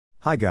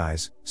Hi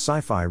guys,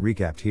 Sci-Fi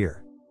Recapped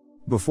here.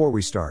 Before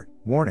we start,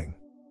 warning.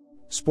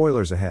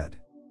 Spoilers ahead.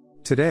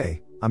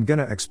 Today, I'm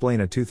gonna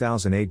explain a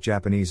 2008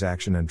 Japanese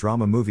action and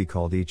drama movie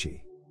called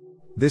Ichi.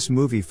 This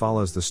movie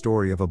follows the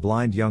story of a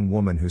blind young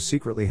woman who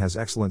secretly has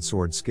excellent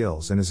sword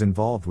skills and is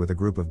involved with a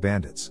group of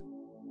bandits.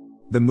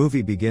 The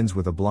movie begins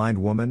with a blind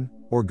woman,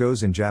 or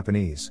goes in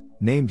Japanese,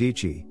 named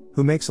Ichi,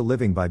 who makes a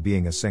living by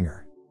being a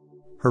singer.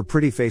 Her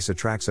pretty face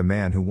attracts a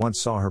man who once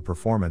saw her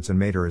performance and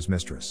made her his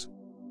mistress.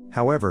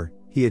 However,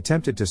 he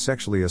attempted to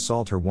sexually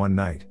assault her one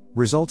night,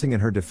 resulting in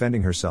her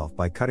defending herself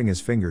by cutting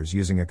his fingers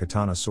using a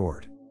katana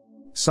sword.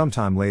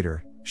 Sometime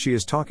later, she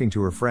is talking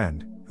to her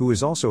friend, who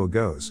is also a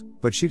goze,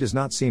 but she does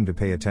not seem to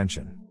pay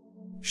attention.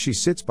 She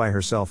sits by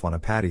herself on a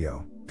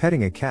patio,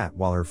 petting a cat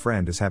while her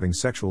friend is having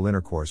sexual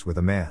intercourse with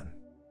a man.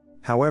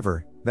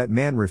 However, that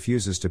man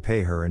refuses to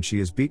pay her and she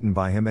is beaten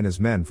by him and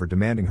his men for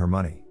demanding her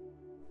money.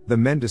 The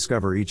men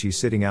discover Ichi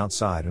sitting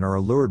outside and are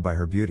allured by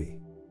her beauty.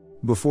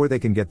 Before they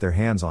can get their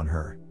hands on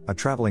her, a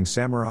traveling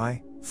samurai,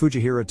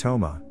 Fujihira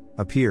Toma,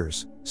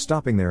 appears,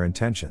 stopping their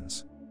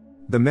intentions.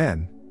 The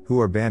men, who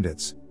are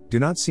bandits, do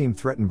not seem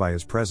threatened by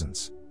his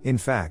presence. In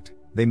fact,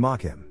 they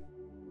mock him.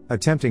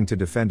 Attempting to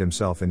defend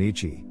himself and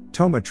Ichi,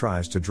 Toma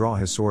tries to draw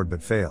his sword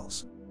but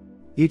fails.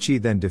 Ichi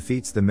then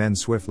defeats the men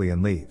swiftly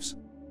and leaves.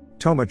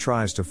 Toma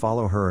tries to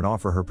follow her and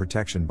offer her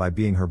protection by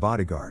being her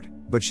bodyguard,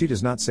 but she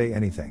does not say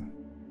anything.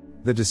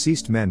 The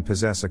deceased men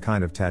possess a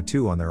kind of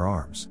tattoo on their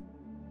arms.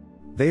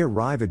 They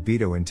arrive at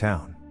Bido in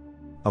town.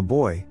 A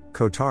boy,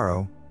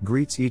 Kotaro,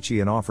 greets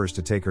Ichi and offers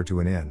to take her to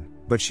an inn,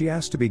 but she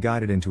asks to be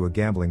guided into a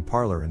gambling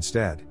parlor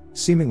instead,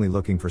 seemingly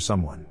looking for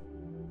someone.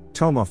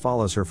 Toma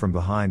follows her from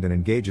behind and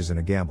engages in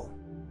a gamble.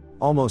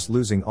 Almost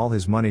losing all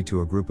his money to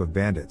a group of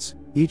bandits,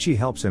 Ichi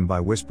helps him by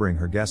whispering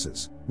her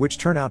guesses, which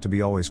turn out to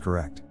be always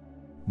correct.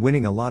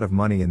 Winning a lot of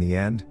money in the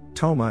end,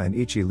 Toma and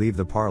Ichi leave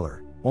the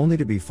parlor, only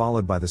to be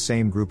followed by the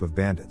same group of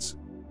bandits.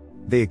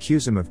 They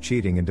accuse him of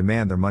cheating and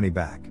demand their money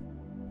back.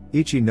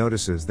 Ichi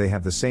notices they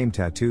have the same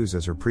tattoos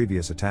as her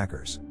previous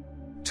attackers.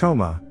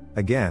 Toma,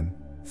 again,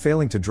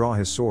 failing to draw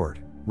his sword,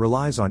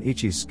 relies on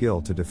Ichi's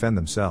skill to defend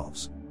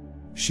themselves.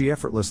 She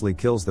effortlessly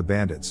kills the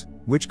bandits,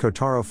 which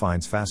Kotaro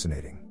finds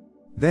fascinating.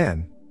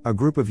 Then, a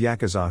group of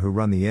Yakuza who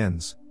run the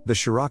inns, the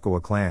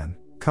Shirakawa clan,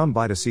 come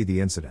by to see the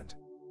incident.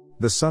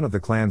 The son of the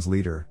clan's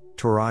leader,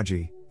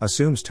 Toraji,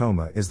 assumes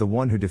Toma is the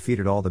one who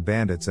defeated all the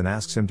bandits and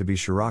asks him to be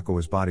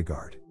Shirakawa's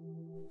bodyguard.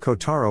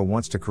 Kotaro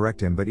wants to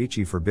correct him but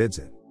Ichi forbids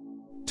it.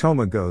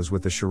 Toma goes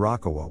with the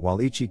Shirakawa while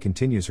Ichi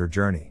continues her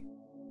journey.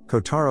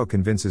 Kotaro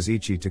convinces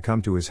Ichi to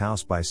come to his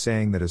house by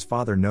saying that his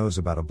father knows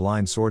about a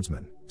blind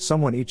swordsman,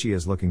 someone Ichi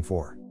is looking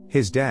for.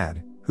 His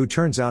dad, who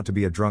turns out to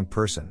be a drunk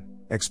person,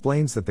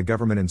 explains that the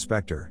government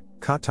inspector,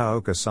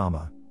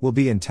 Kataoka-sama, will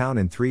be in town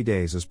in 3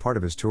 days as part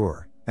of his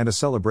tour, and a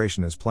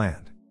celebration is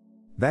planned.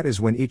 That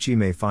is when Ichi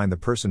may find the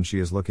person she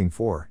is looking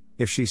for,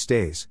 if she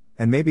stays,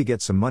 and maybe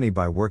get some money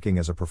by working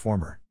as a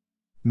performer.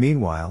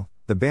 Meanwhile,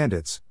 the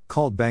bandits,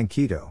 called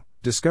Bankido,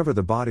 discover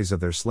the bodies of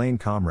their slain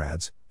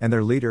comrades, and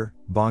their leader,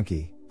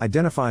 Banki,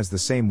 identifies the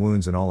same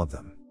wounds in all of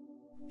them.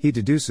 He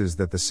deduces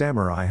that the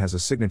samurai has a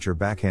signature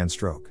backhand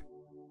stroke.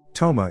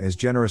 Toma is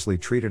generously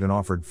treated and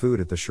offered food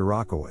at the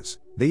Shirakawas.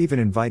 They even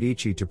invite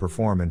Ichi to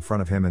perform in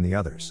front of him and the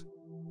others.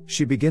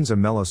 She begins a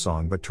mellow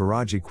song but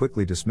Toraji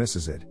quickly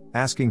dismisses it,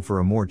 asking for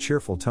a more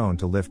cheerful tone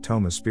to lift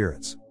Toma's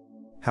spirits.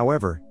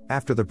 However,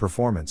 after the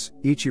performance,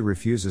 Ichi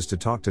refuses to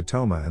talk to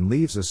Toma and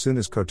leaves as soon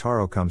as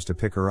Kotaro comes to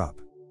pick her up.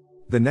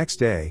 The next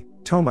day,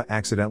 Toma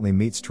accidentally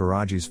meets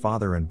Toraji's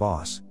father and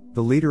boss,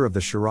 the leader of the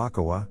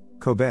Shirakawa,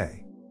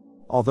 Kobe.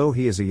 Although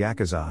he is a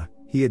Yakuza,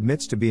 he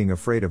admits to being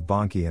afraid of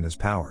Banki and his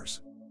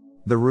powers.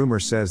 The rumor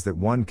says that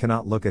one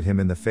cannot look at him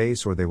in the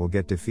face or they will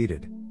get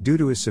defeated, due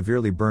to his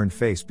severely burned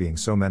face being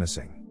so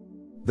menacing.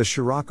 The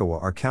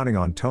Shirakawa are counting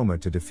on Toma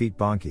to defeat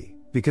Banki,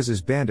 because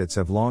his bandits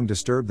have long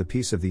disturbed the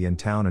peace of the inn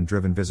town and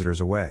driven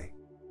visitors away.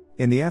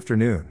 In the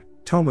afternoon,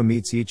 Toma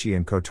meets Ichi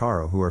and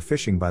Kotaro who are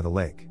fishing by the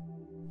lake.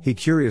 He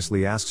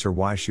curiously asks her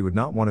why she would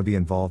not want to be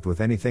involved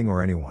with anything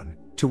or anyone,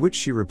 to which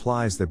she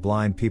replies that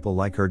blind people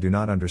like her do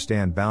not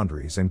understand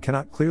boundaries and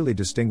cannot clearly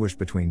distinguish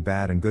between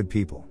bad and good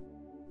people.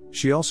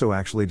 She also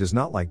actually does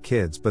not like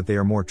kids but they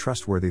are more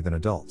trustworthy than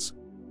adults.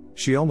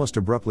 She almost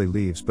abruptly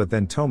leaves but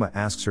then Toma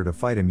asks her to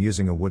fight him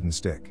using a wooden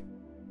stick.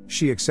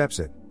 She accepts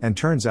it, and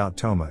turns out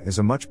Toma is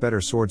a much better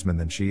swordsman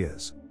than she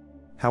is.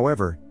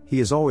 However, he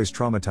is always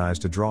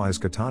traumatized to draw his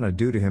katana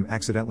due to him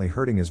accidentally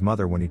hurting his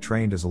mother when he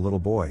trained as a little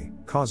boy,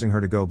 causing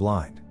her to go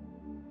blind.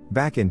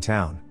 Back in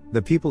town,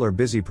 the people are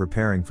busy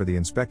preparing for the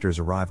inspector's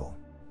arrival.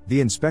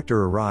 The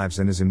inspector arrives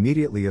and is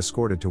immediately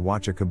escorted to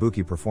watch a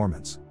kabuki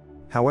performance.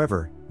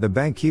 However, the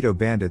Bankido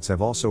bandits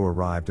have also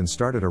arrived and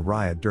started a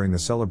riot during the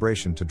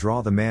celebration to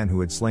draw the man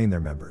who had slain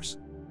their members.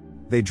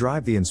 They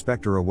drive the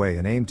inspector away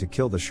and aim to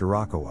kill the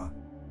Shirakawa.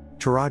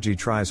 Toraji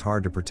tries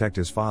hard to protect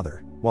his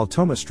father, while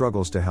Toma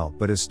struggles to help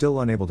but is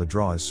still unable to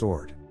draw his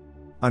sword.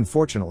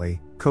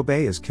 Unfortunately,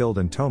 Kobe is killed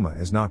and Toma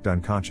is knocked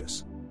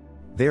unconscious.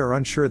 They are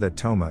unsure that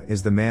Toma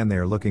is the man they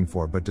are looking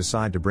for but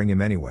decide to bring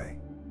him anyway.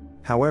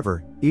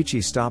 However,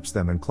 Ichi stops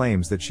them and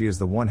claims that she is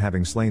the one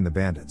having slain the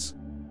bandits.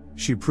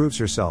 She proves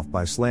herself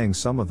by slaying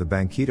some of the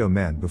Bankido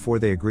men before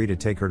they agree to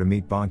take her to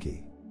meet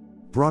Banki.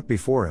 Brought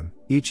before him,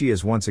 Ichi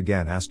is once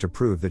again asked to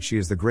prove that she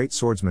is the great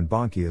swordsman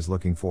Banki is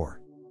looking for.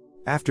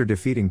 After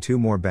defeating 2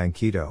 more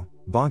Bankido,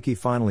 Banki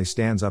finally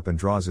stands up and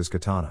draws his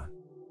katana.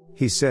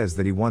 He says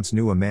that he once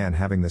knew a man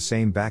having the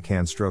same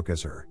backhand stroke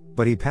as her,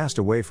 but he passed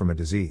away from a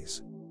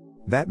disease.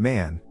 That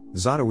man,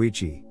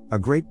 Zatoichi, a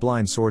great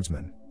blind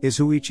swordsman, is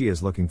who Ichi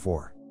is looking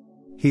for.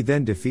 He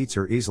then defeats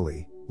her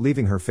easily,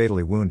 leaving her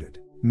fatally wounded.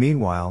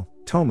 Meanwhile,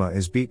 Toma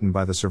is beaten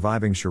by the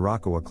surviving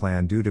Shirakawa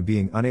clan due to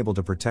being unable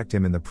to protect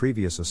him in the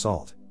previous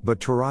assault, but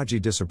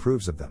Toraji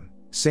disapproves of them,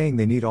 saying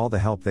they need all the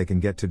help they can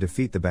get to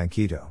defeat the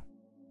Bankido.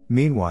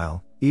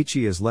 Meanwhile,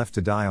 Ichi is left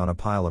to die on a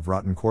pile of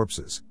rotten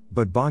corpses,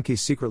 but Banki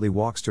secretly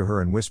walks to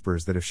her and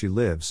whispers that if she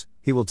lives,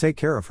 he will take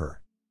care of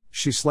her.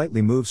 She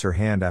slightly moves her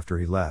hand after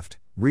he left,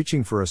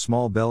 reaching for a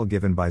small bell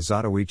given by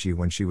Zatoichi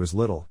when she was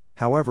little,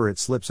 however it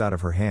slips out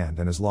of her hand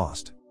and is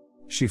lost.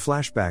 She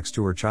flashbacks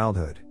to her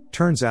childhood.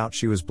 Turns out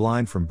she was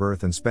blind from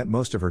birth and spent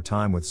most of her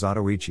time with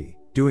Zatoichi,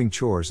 doing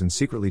chores and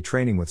secretly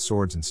training with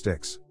swords and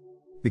sticks.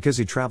 Because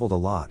he traveled a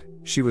lot,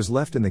 she was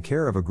left in the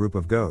care of a group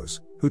of Gos,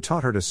 who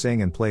taught her to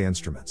sing and play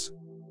instruments.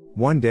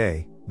 One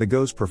day, the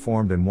Gos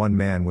performed and one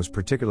man was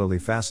particularly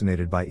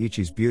fascinated by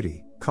Ichi's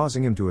beauty,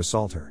 causing him to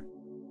assault her.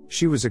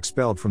 She was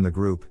expelled from the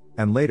group,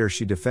 and later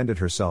she defended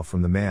herself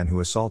from the man who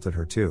assaulted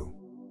her too.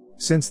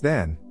 Since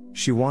then,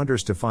 she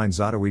wanders to find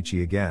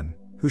Zatoichi again,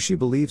 who she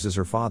believes is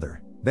her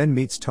father, then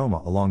meets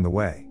Toma along the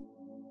way.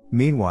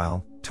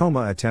 Meanwhile,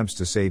 Toma attempts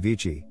to save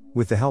Ichi,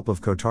 with the help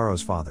of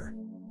Kotaro's father.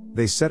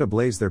 They set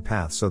ablaze their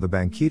path so the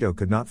Bankido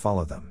could not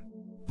follow them.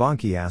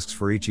 Banki asks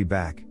for Ichi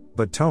back,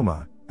 but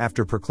Toma,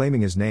 after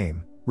proclaiming his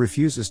name,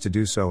 refuses to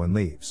do so and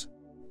leaves.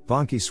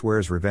 Banki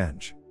swears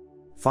revenge.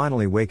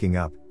 Finally waking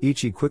up,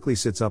 Ichi quickly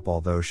sits up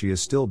although she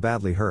is still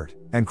badly hurt,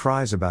 and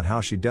cries about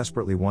how she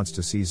desperately wants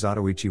to see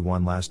Zatoichi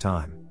one last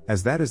time,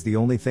 as that is the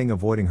only thing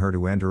avoiding her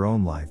to end her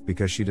own life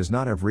because she does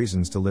not have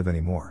reasons to live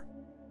anymore.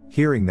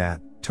 Hearing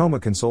that, Toma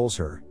consoles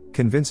her,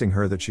 convincing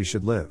her that she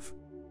should live.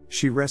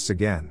 She rests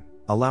again,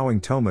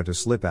 allowing Toma to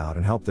slip out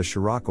and help the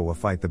Shirakawa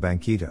fight the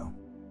Bankido.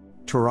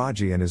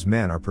 Toraji and his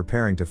men are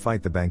preparing to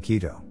fight the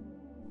Bankido.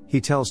 He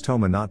tells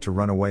Toma not to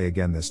run away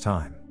again this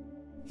time.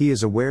 He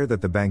is aware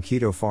that the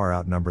Bankido far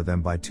outnumber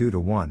them by 2 to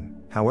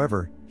 1,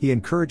 however, he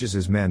encourages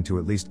his men to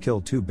at least kill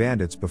 2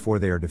 bandits before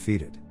they are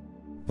defeated.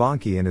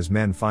 Banki and his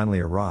men finally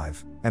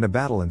arrive, and a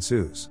battle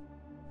ensues.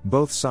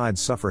 Both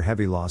sides suffer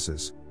heavy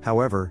losses,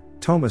 however,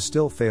 Toma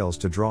still fails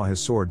to draw his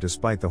sword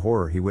despite the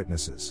horror he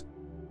witnesses.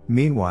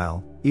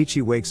 Meanwhile,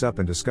 Ichi wakes up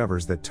and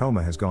discovers that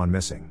Toma has gone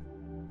missing.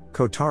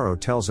 Kotaro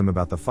tells him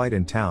about the fight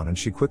in town and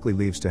she quickly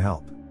leaves to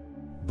help.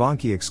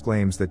 Banki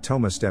exclaims that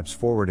Toma steps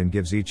forward and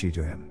gives Ichi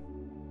to him.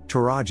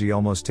 Toraji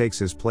almost takes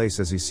his place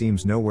as he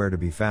seems nowhere to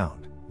be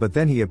found, but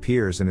then he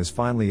appears and is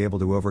finally able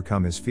to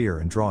overcome his fear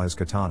and draw his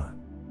katana.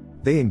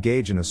 They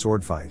engage in a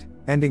sword fight,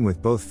 ending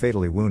with both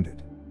fatally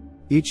wounded.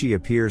 Ichi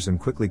appears and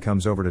quickly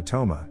comes over to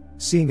Toma,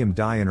 seeing him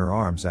die in her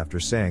arms after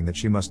saying that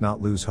she must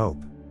not lose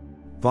hope.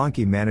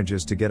 Banki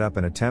manages to get up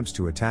and attempts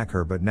to attack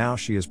her, but now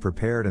she is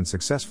prepared and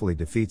successfully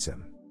defeats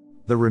him.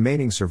 The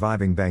remaining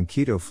surviving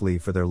Bankido flee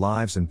for their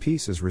lives and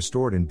peace is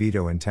restored in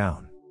Bido in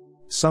town.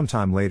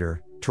 Sometime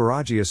later,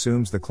 Toraji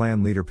assumes the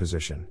clan leader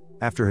position,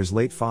 after his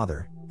late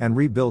father, and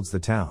rebuilds the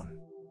town.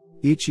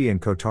 Ichi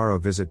and Kotaro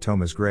visit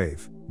Toma's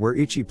grave, where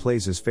Ichi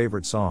plays his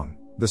favorite song,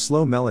 the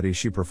slow melody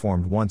she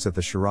performed once at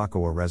the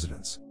Shirakawa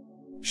residence.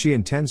 She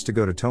intends to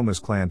go to Toma's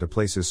clan to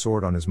place his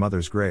sword on his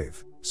mother's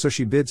grave, so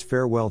she bids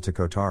farewell to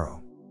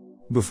Kotaro.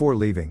 Before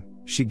leaving,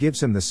 she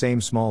gives him the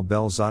same small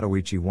bell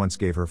Zatoichi once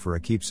gave her for a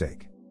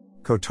keepsake.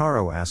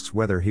 Kotaro asks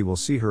whether he will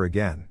see her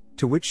again,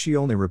 to which she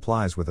only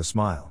replies with a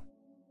smile.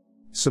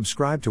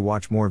 Subscribe to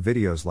watch more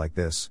videos like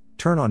this,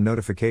 turn on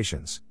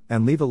notifications,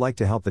 and leave a like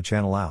to help the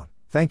channel out.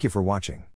 Thank you for watching.